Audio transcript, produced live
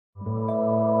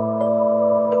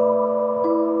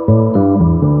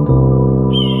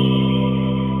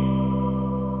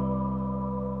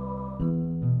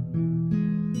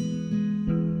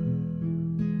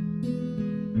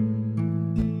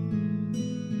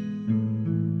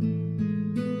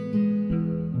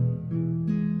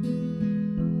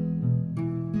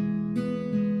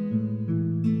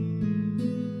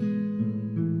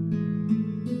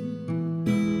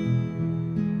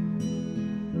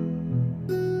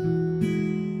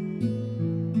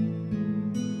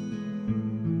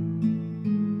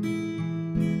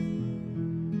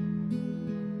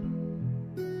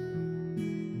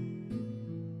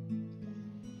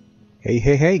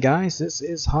Hey guys, this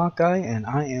is Hawkeye and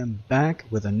I am back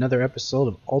with another episode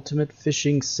of Ultimate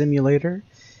Fishing Simulator,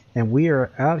 and we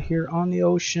are out here on the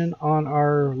ocean on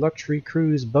our luxury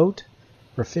cruise boat.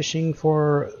 We're fishing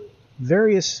for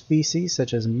various species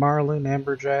such as Marlin,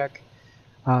 Amberjack,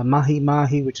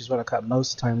 mahi-mahi, which is what I caught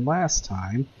most time last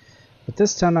time, but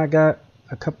this time I got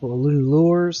a couple of new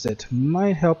lures that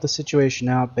might help the situation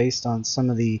out based on some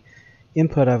of the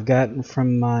input I've gotten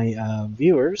from my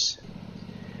viewers.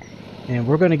 And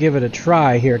we're going to give it a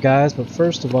try here, guys, but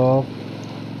first of all,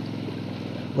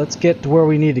 let's get to where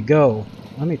we need to go.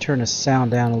 Let me turn the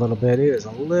sound down a little bit. It is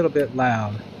a little bit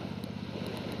loud.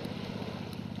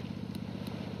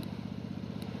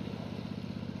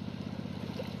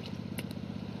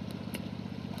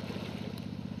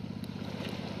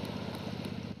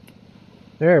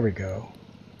 There we go.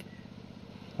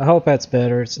 I hope that's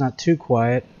better. It's not too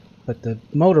quiet, but the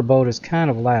motorboat is kind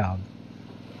of loud.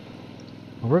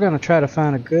 We're going to try to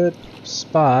find a good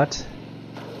spot,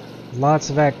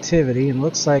 lots of activity, and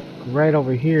looks like right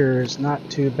over here is not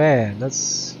too bad.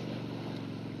 Let's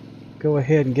go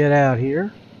ahead and get out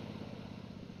here.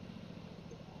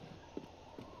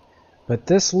 But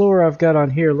this lure I've got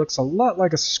on here looks a lot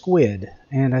like a squid,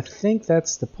 and I think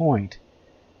that's the point.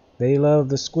 They love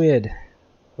the squid,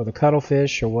 or the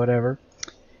cuttlefish, or whatever.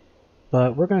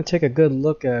 But we're going to take a good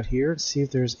look out here and see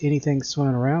if there's anything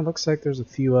swimming around. Looks like there's a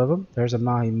few of them. There's a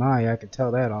mahi-mahi, I can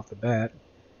tell that off the bat.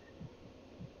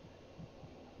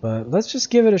 But let's just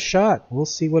give it a shot. We'll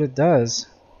see what it does.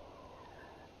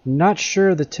 I'm not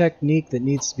sure the technique that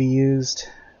needs to be used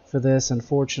for this,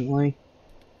 unfortunately.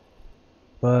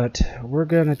 But we're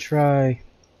going to try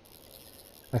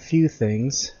a few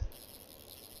things.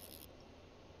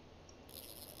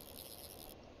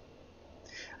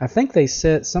 I think they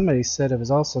said, somebody said it was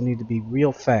also need to be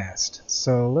real fast.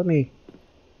 So let me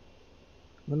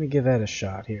give that a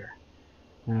shot here.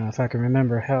 Now, if I can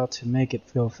remember how to make it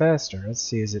go faster. Let's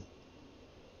see, is it...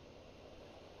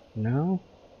 No?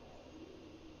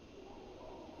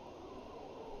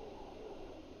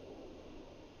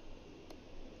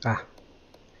 Ah.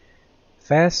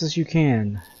 Fast as you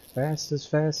can. Fast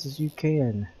as you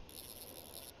can.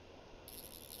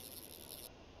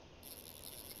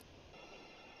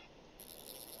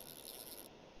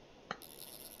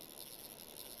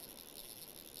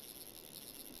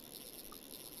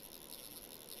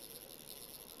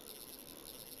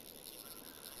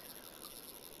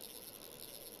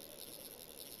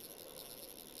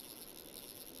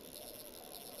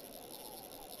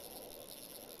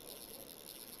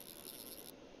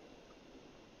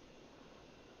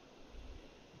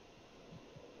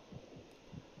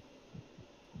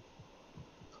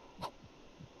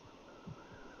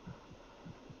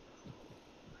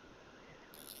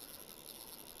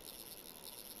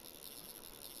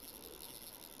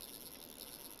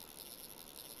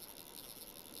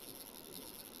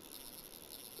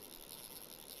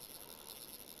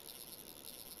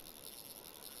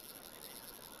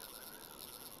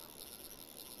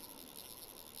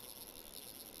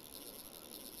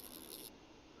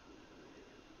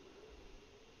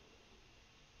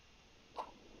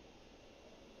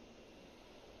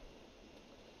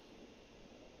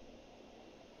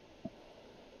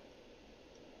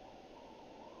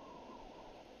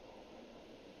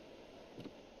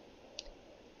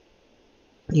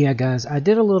 Yeah, guys, I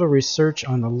did a little research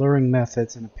on the luring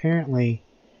methods, and apparently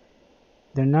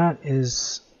they're not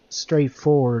as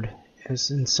straightforward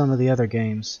as in some of the other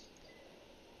games.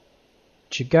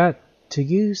 But you got to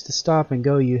use the stop and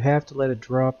go, you have to let it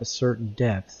drop a certain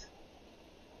depth.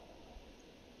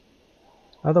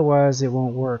 Otherwise it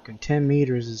won't work, and 10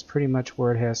 meters is pretty much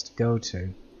where it has to go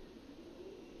to.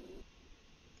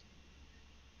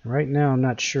 Right now I'm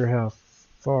not sure how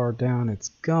far down it's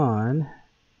gone.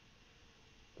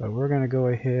 But we're going to go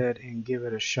ahead and give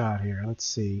it a shot here. Let's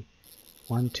see.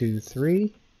 1, 2,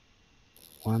 3.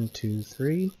 1, 2,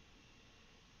 3.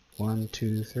 1,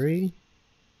 2, 3.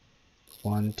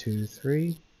 1, 2,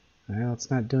 3. Well,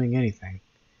 it's not doing anything.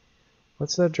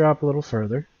 Let's let it drop a little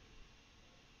further.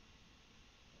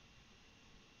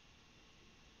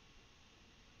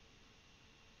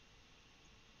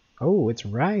 Oh, it's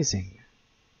rising.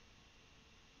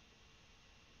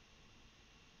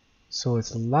 So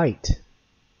it's light.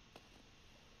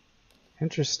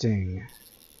 Interesting.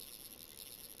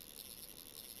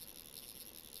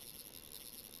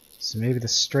 So maybe the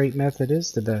straight method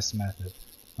is the best method.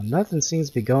 Well, nothing seems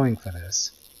to be going for this.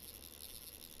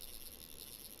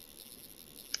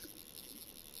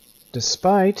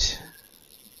 Despite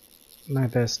my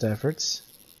best efforts.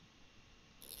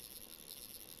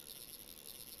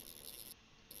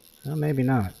 Well, maybe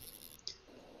not.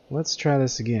 Let's try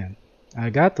this again. I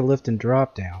got the lift and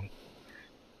drop down.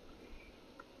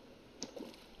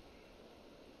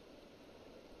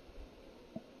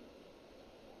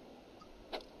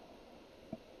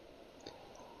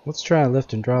 Let's try a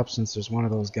lift and drop since there's one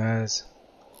of those guys.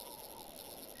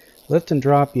 Lift and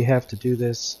drop, you have to do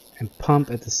this and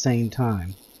pump at the same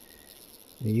time.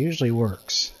 It usually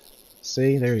works.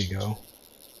 See, there you go.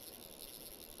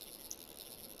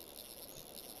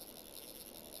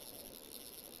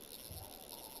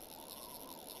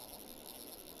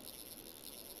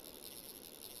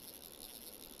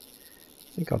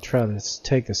 I think I'll try to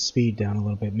take the speed down a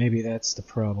little bit. Maybe that's the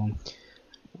problem.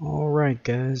 Alright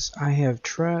guys, I have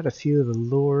tried a few of the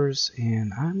lures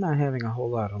and I'm not having a whole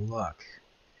lot of luck.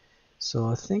 So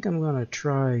I think I'm going to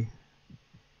try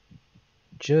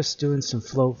just doing some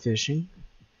float fishing.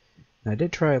 And I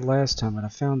did try it last time and I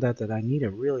found out that I need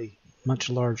a really much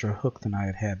larger hook than I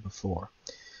had had before.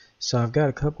 So I've got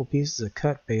a couple pieces of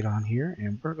cut bait on here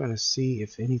and we're going to see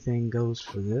if anything goes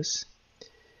for this.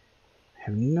 I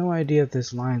have no idea if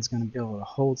this line's going to be able to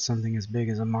hold something as big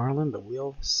as a Marlin, but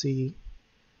we'll see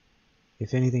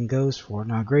if anything goes for it.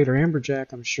 Now, a greater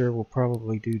Amberjack, I'm sure, will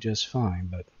probably do just fine,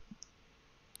 but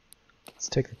let's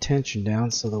take the tension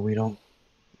down so that we don't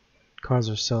cause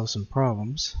ourselves some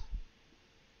problems.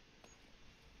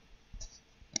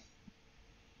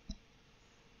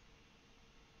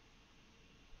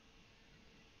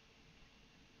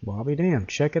 Well, I'll be damned.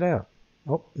 Check it out.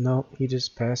 Oh, no, he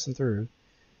just passing through.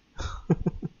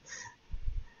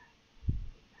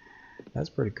 That's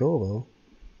pretty cool, though.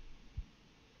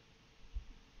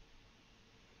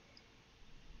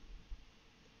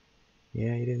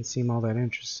 Yeah, he didn't seem all that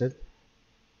interested.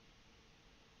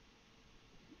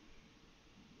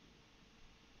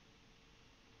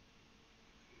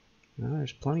 Well,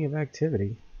 there's plenty of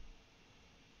activity.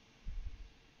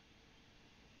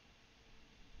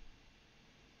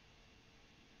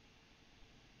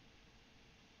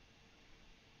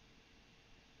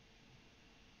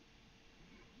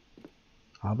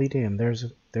 I'll be damned.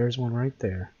 There's one right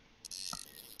there.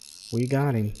 We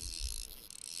got him.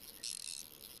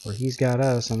 Or he's got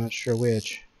us, I'm not sure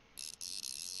which.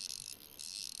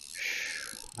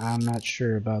 I'm not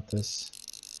sure about this.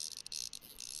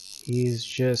 He's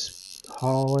just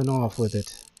hauling off with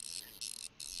it.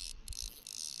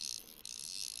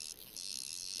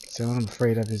 So what I'm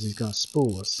afraid of is he's going to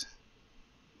spool us.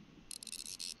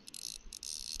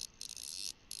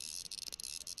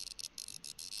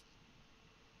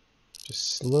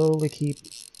 Just slowly keep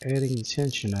adding the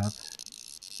tension up.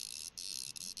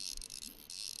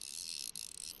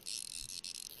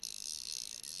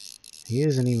 He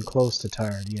isn't even close to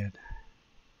tired yet.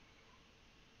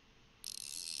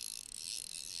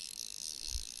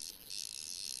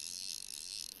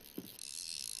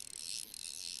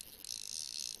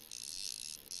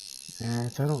 And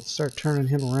if I don't start turning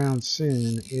him around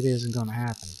soon, it isn't going to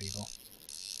happen, people.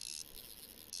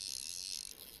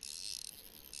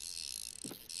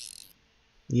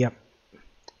 Yep.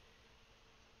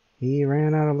 He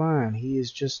ran out of line. He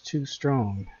is just too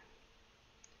strong.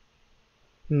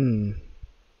 Yeah,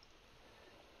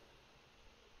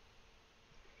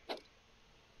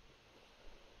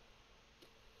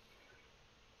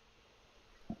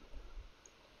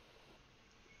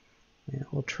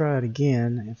 we'll try it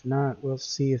again. If not, we'll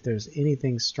see if there's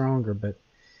anything stronger, but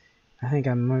I think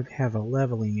I might have a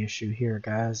leveling issue here,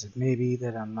 guys. It may be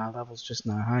that my level's just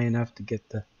not high enough to get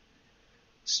the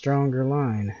stronger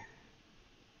line.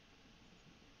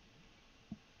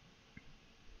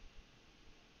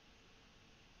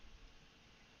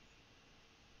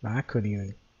 I couldn't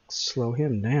even slow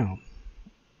him down.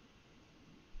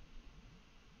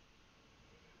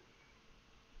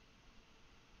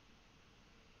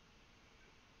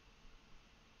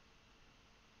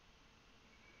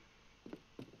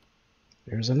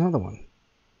 There's another one.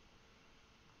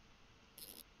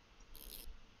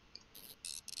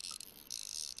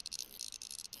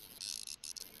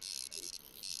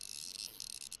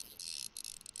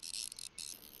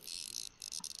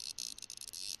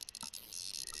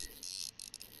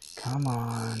 Come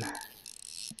on.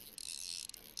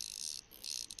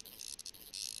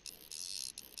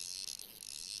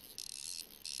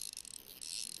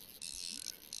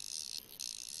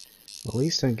 At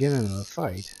least I'm getting in a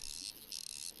fight.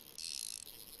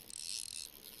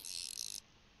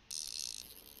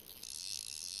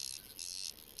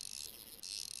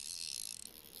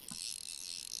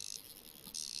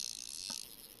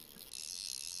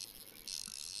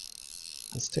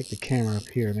 Let's take the camera up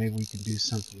here. Maybe we can do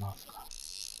something off.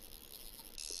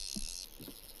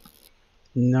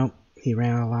 Nope, he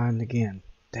ran out of line again.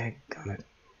 Daggone it.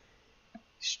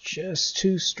 He's just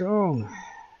too strong.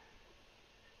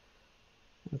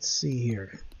 Let's see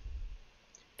here.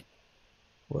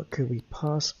 What could we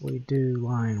possibly do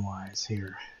line-wise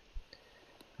here?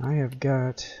 I have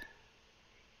got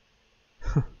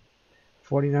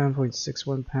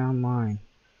 49.61 pound line,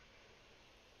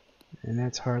 and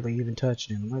that's hardly even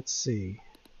touching him. Let's see.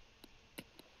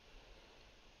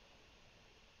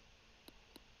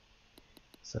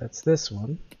 So that's this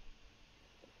one.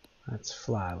 That's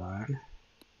fly line.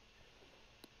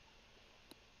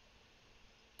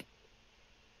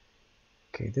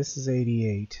 Okay, this is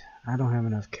 88. I don't have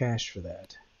enough cash for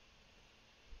that.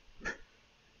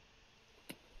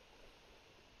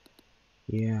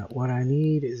 Yeah, what I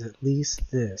need is at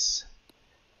least this.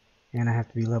 And I have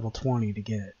to be level 20 to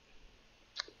get it.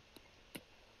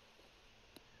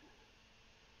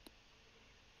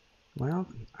 Well,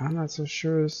 I'm not so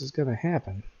sure this is going to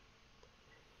happen.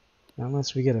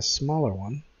 Unless we get a smaller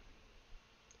one.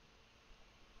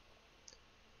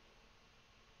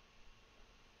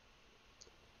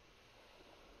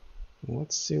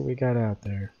 Let's see what we got out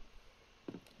there.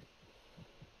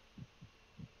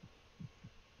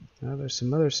 Now there's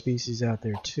some other species out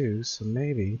there too, so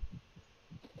maybe.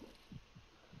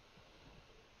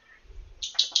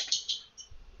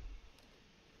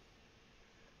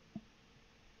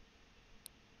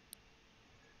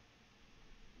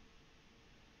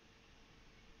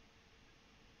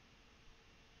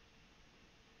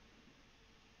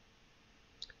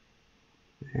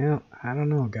 Well, I don't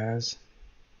know, guys.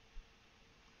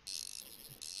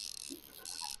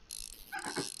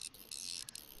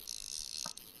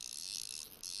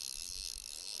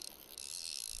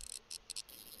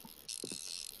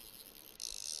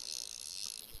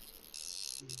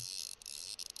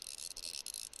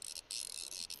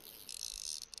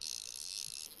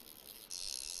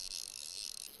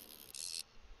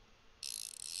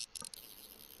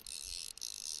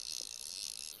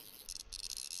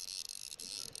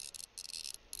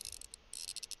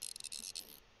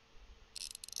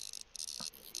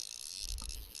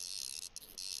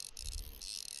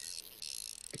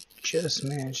 Just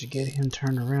managed to get him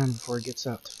turned around before he gets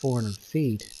out to 400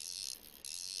 feet.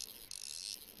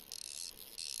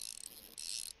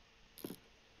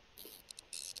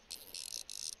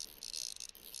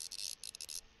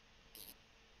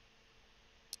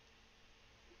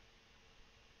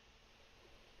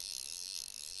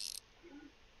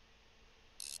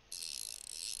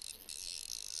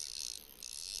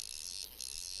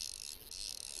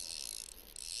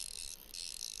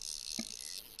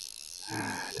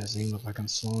 Doesn't even look like I'm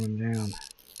slowing him down.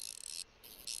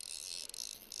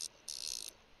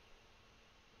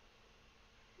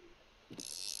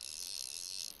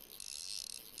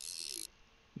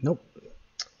 Nope.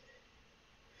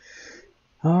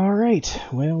 Alright,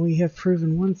 well, we have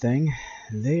proven one thing.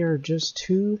 They are just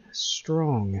too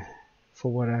strong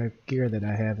for what gear that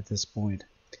I have at this point.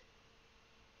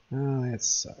 Oh, that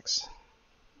sucks.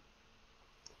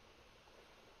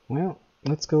 Well,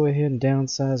 let's go ahead and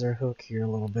downsize our hook here a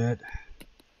little bit.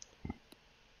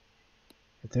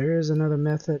 If there is another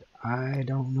method, I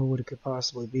don't know what it could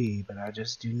possibly be, but I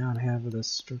just do not have the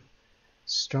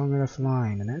strong enough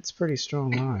line, and that's pretty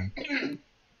strong line.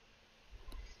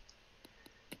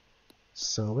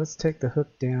 So let's take the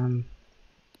hook down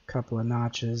a couple of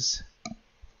notches.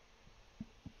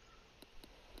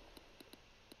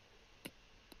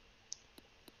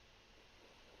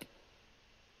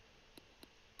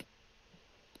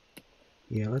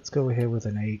 Yeah, let's go ahead with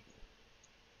an 8.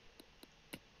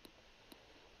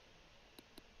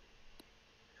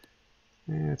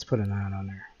 Let's put a 9 on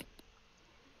there.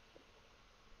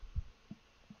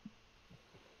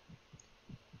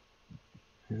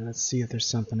 And let's see if there's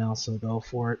something else that'll go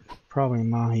for it. Probably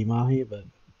mahi-mahi, but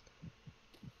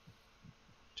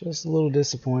just a little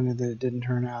disappointed that it didn't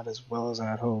turn out as well as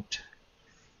I'd hoped.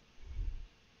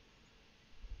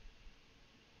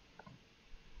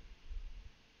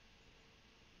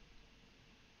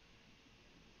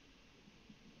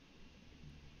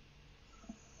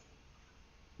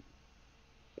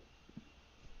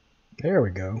 There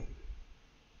we go.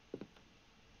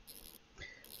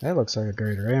 That looks like a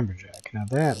greater Amberjack. Now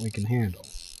that we can handle.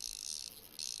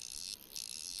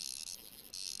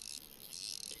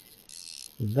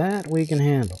 That we can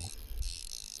handle.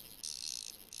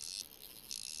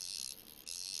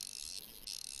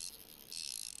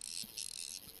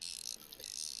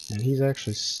 And he's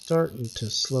actually starting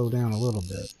to slow down a little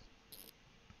bit.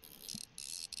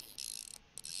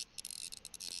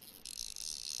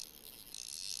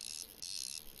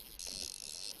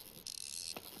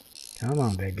 Come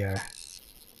on, big guy.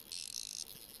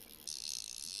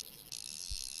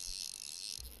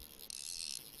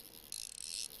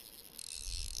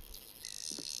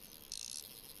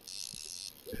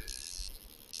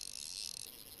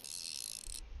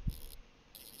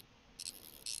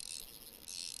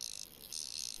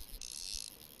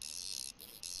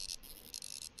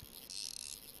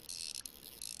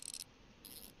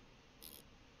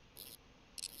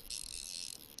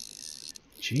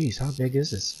 Jeez, how big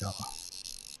is this fella?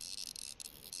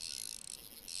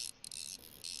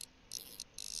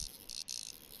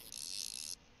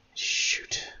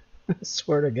 Shoot. I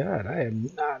swear to God, I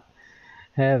am not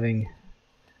having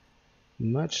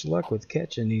much luck with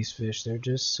catching these fish. They're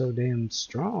just so damn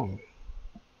strong.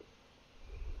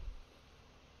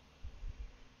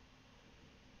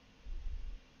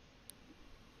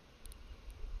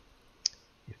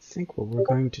 I think what we're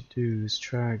going to do is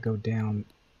try to go down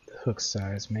the hook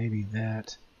size, maybe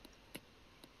that.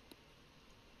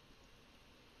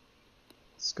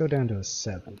 Let's go down to a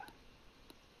 7.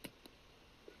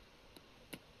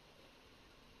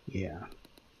 Yeah.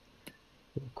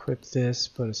 We'll equip this,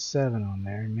 put a 7 on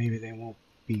there, and maybe they won't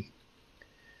be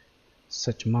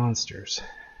such monsters.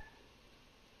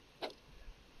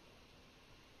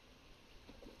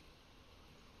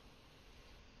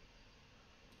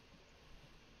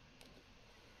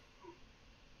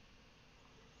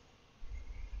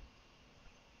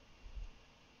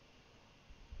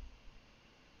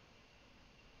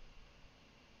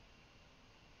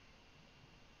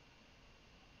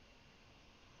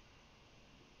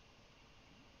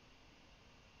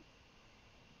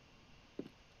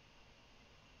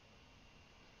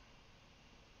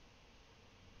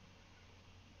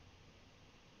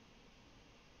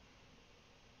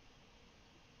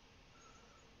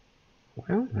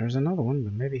 Well, there's another one,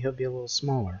 but maybe he'll be a little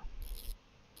smaller.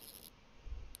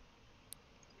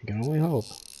 You can only hope.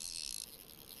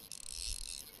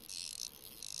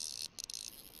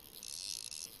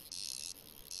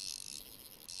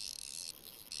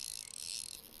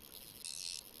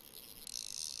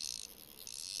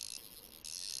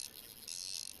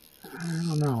 I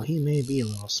don't know, he may be a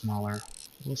little smaller.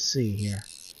 We'll see here.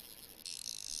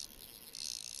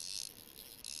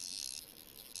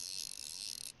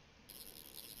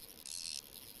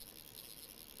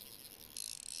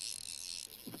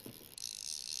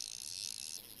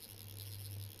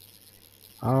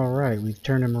 Alright, we've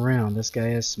turned him around. This guy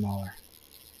is smaller.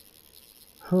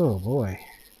 Oh boy.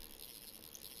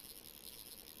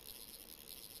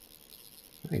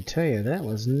 I tell you, that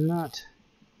was not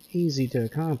easy to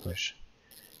accomplish.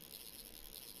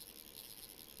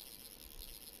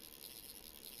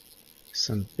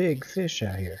 Some big fish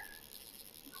out here.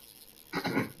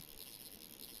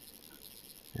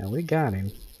 Now we got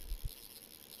him.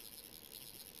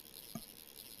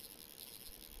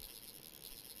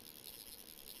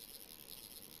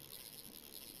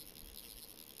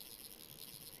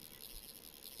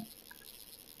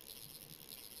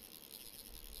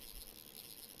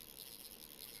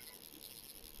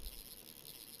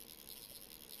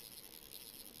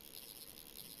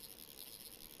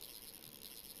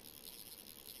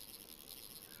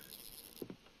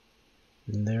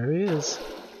 And there he is.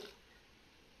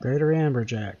 Greater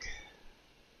Amberjack.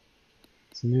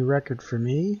 It's a new record for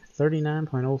me.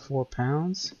 39.04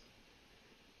 pounds.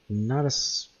 Not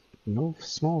no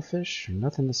small fish,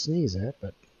 nothing to sneeze at,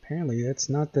 but apparently that's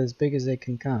not as big as they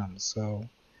can come, so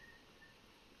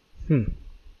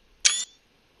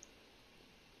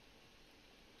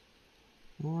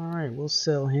Alright, we'll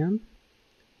sell him.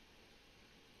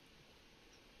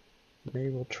 Maybe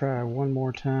we'll try one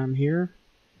more time here.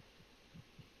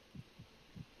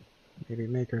 Maybe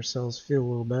make ourselves feel a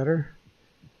little better.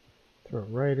 Throw it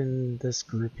right in this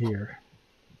group here.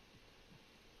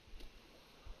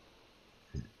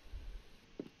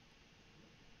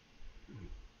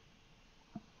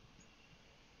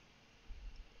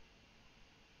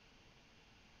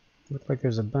 Looks like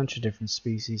there's a bunch of different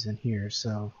species in here,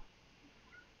 so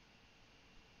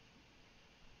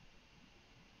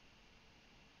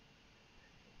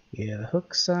yeah, the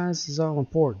hook size is all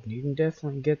important. You can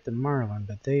definitely get the Marlin,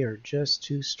 but they are just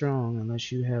too strong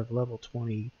unless you have level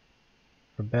 20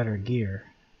 or better gear.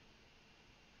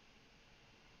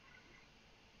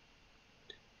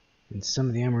 And some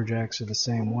of the Amberjacks are the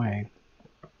same way.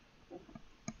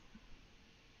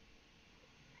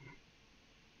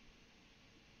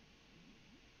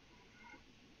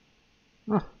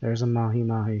 Oh, there's a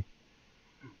mahi-mahi.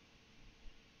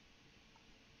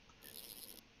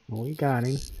 Well, we got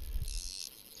him.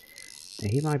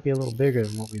 And he might be a little bigger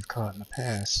than what we've caught in the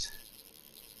past.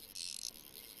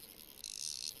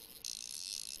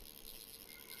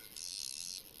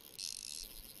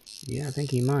 Yeah, I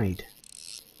think he might.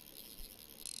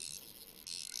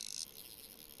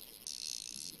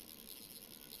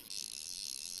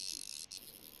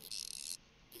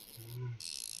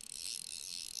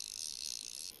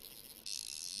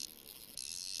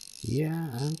 Yeah,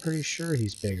 I'm pretty sure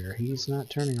he's bigger. He's not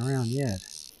turning around yet.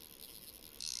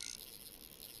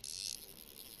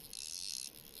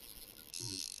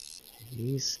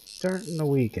 He's starting to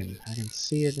weaken. I can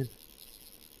see it.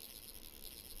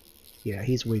 Yeah,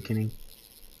 he's weakening.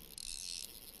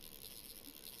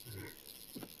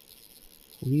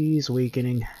 He's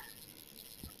weakening.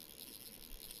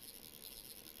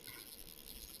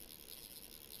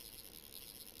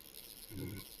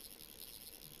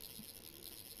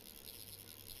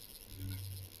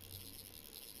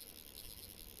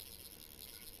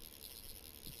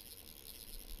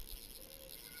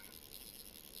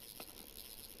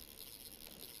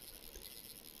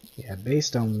 Yeah,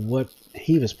 based on what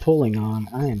he was pulling on,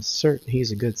 I am certain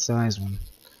he's a good size one.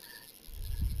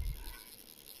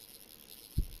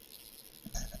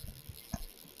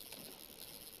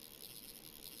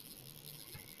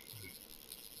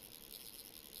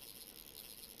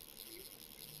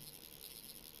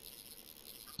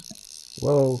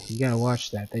 Whoa, you gotta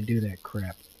watch that. They do that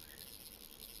crap.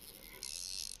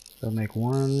 They'll make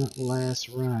one last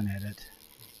run at it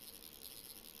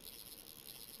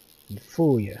and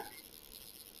fool you.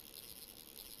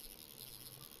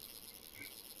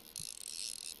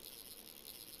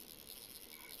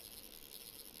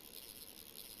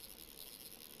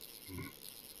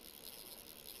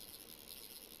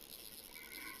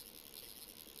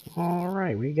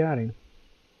 Alright, we got him.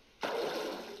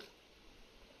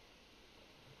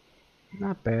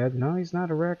 Not bad. No, he's not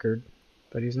a record,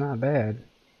 but he's not bad.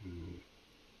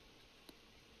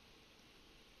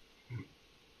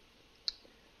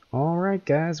 Alright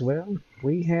guys, well,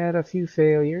 we had a few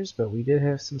failures, but we did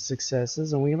have some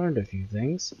successes, and we learned a few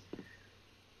things.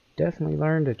 Definitely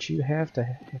learned that you have to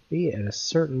be at a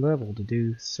certain level to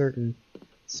do certain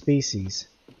species.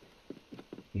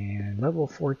 And level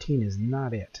 14 is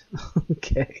not it.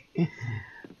 Okay.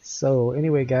 So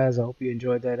anyway guys, I hope you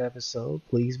enjoyed that episode.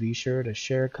 Please be sure to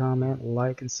share, comment,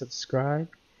 like, and subscribe.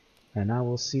 And I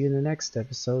will see you in the next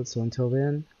episode. So until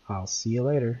then, I'll see you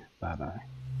later. Bye bye.